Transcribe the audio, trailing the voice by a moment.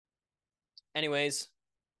Anyways,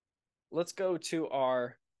 let's go to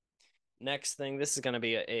our next thing. This is going to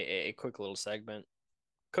be a quick little segment.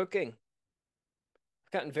 Cooking.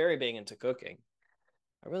 I've gotten very big into cooking.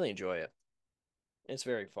 I really enjoy it. It's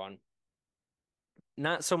very fun.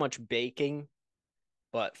 Not so much baking,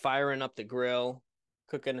 but firing up the grill,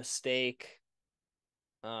 cooking a steak,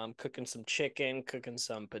 cooking some chicken, cooking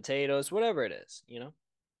some potatoes, whatever it is,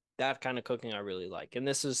 that kind of cooking I really like. And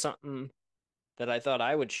this is something that I thought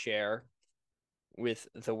I would share with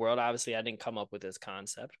the world. Obviously, I didn't come up with this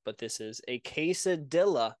concept, but this is a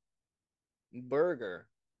quesadilla burger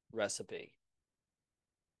recipe.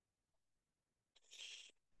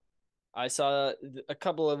 I saw a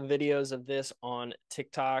couple of videos of this on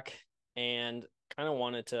TikTok and kind of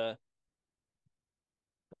wanted to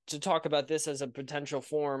talk about this as a potential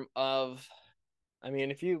form of, I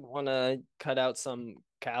mean, if you want to cut out some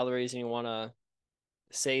calories and you want to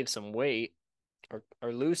save some weight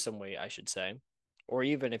or lose some weight, I should say, or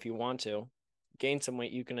even if you want to gain some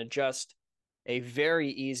weight, you can adjust a very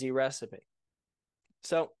easy recipe.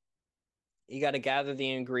 So you got to gather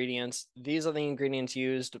the ingredients. These are the ingredients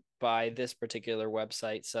used by this particular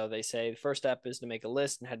website. So they say the first step is to make a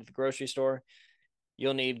list and head to the grocery store.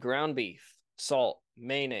 You'll need ground beef, salt,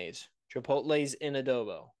 mayonnaise, chipotles in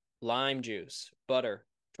adobo, lime juice, butter,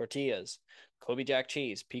 tortillas, Kobe Jack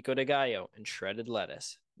cheese, pico de gallo, and shredded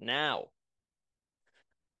lettuce. Now,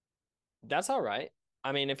 that's all right.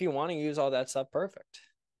 I mean, if you want to use all that stuff, perfect.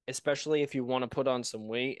 Especially if you want to put on some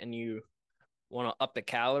weight and you want to up the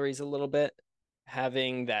calories a little bit,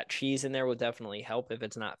 having that cheese in there will definitely help if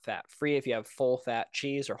it's not fat free. If you have full fat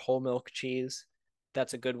cheese or whole milk cheese,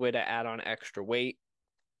 that's a good way to add on extra weight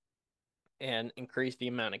and increase the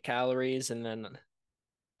amount of calories. And then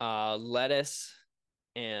lettuce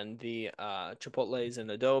and the chipotles and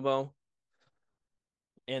adobo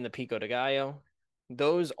and the pico de gallo.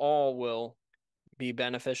 Those all will be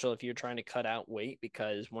beneficial if you're trying to cut out weight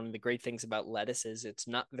because one of the great things about lettuce is it's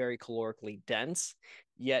not very calorically dense,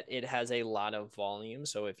 yet it has a lot of volume.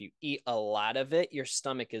 So if you eat a lot of it, your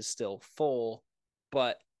stomach is still full,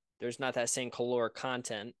 but there's not that same caloric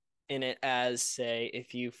content in it as, say,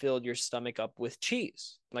 if you filled your stomach up with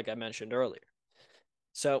cheese, like I mentioned earlier.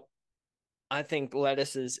 So I think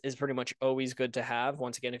lettuce is pretty much always good to have.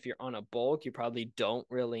 Once again, if you're on a bulk, you probably don't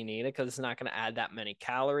really need it because it's not going to add that many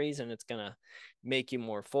calories and it's going to make you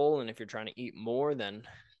more full. And if you're trying to eat more, then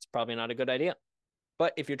it's probably not a good idea.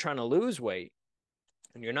 But if you're trying to lose weight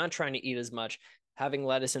and you're not trying to eat as much, having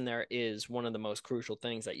lettuce in there is one of the most crucial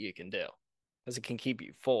things that you can do because it can keep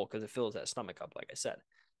you full because it fills that stomach up, like I said.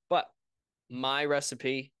 But my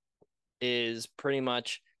recipe is pretty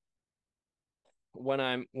much when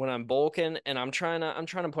I'm bulking and I'm trying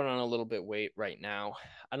to put on a little bit weight right now.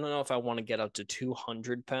 I don't know if I want to get up to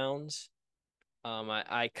 200 pounds.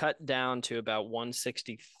 I cut down to about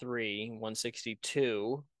 163,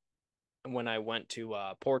 162 when I went to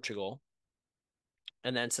Portugal.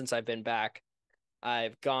 And then since I've been back,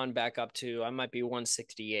 I've gone back up to I might be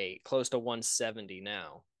 168, close to 170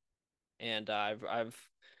 now. And I've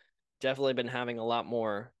definitely been having a lot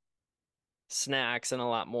more snacks and a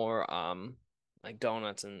lot more like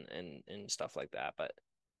donuts and stuff like that. But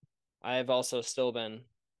I've also still been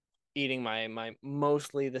eating my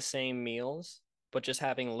mostly the same meals, but just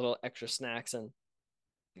having a little extra snacks and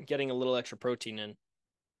getting a little extra protein in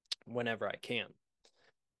whenever I can.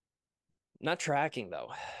 Not tracking though.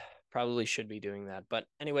 Probably should be doing that. But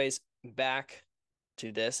anyways, back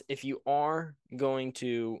to this. If you are going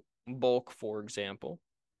to bulk, for example,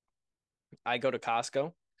 I go to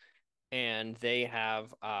Costco and they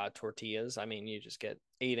have tortillas. I mean, you just get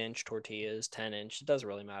 8-inch tortillas, 10-inch. It doesn't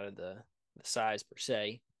really matter the size per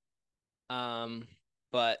se. Um,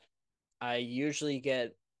 but I usually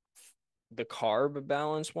get the carb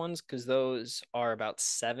balanced ones because those are about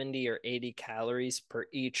 70 or 80 calories per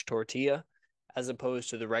each tortilla, as opposed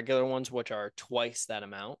to the regular ones, which are twice that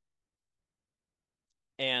amount.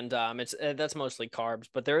 And it's that's mostly carbs,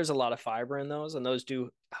 but there is a lot of fiber in those, and those do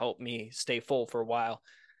help me stay full for a while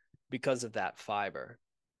because of that fiber.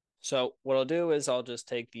 So what I'll do is I'll just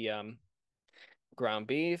take the ground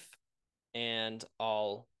beef and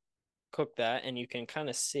I'll cook that, and you can kind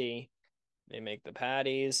of see they make the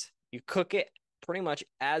patties. You cook it pretty much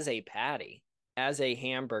as a patty, as a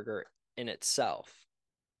hamburger in itself.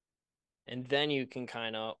 And then you can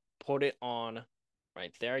kind of put it on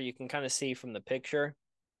right there. You can kind of see from the picture.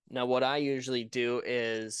 Now, what I usually do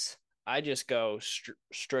is I just go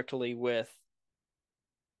strictly with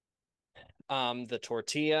the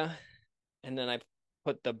tortilla, and then I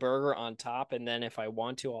put the burger on top. And then if I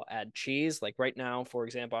want to, I'll add cheese. Like right now, for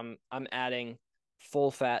example, I'm adding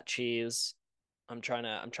full fat cheese I'm trying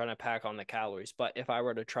to pack on the calories. But if I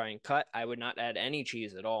were to try and cut, I would not add any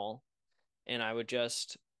cheese at all, and I would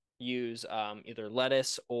just use either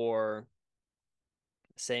lettuce or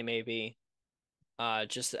say maybe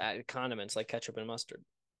just add condiments like ketchup and mustard.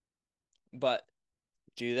 But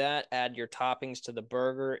do that, add your toppings to the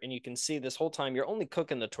burger, and you can see this whole time you're only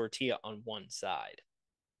cooking the tortilla on one side,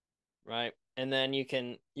 right? And then you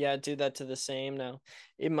can, yeah, do that to the same. Now,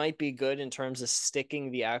 it might be good in terms of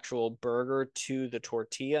sticking the actual burger to the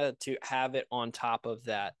tortilla to have it on top of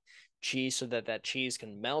that cheese so that that cheese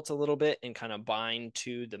can melt a little bit and kind of bind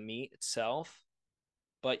to the meat itself.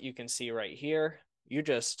 But you can see right here, you're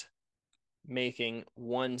just making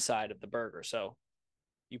one side of the burger. So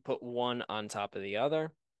you put one on top of the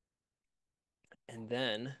other, and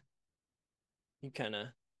then you kind of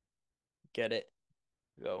get it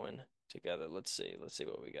going together. Let's see. Let's see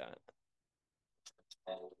what we got.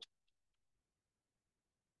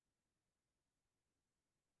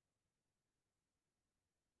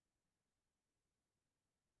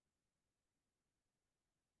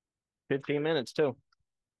 15 minutes too.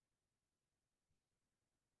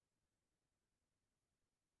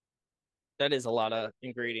 That is a lot of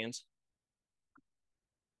ingredients.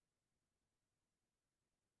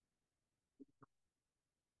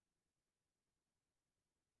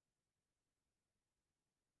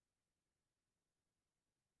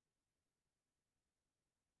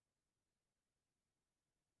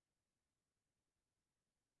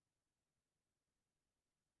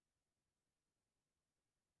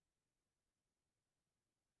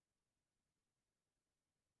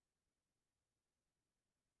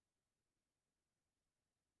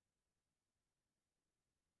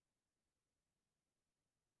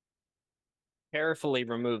 Carefully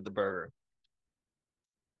remove the burger.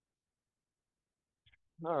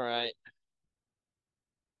 All right.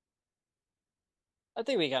 I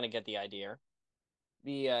think we kind of get the idea.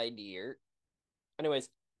 The idea. Anyways,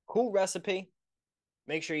 cool recipe.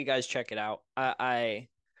 Make sure you guys check it out. I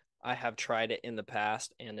have tried it in the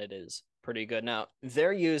past and it is pretty good. Now,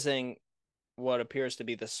 they're using what appears to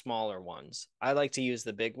be the smaller ones. I like to use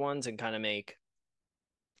the big ones and kind of make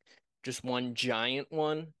just one giant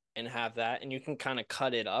one and have that. And you can kind of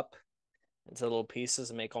cut it up into little pieces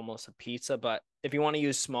and make almost a pizza. But if you want to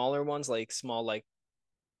use smaller ones, like small, like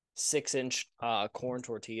 6-inch corn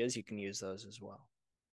tortillas, you can use those as well.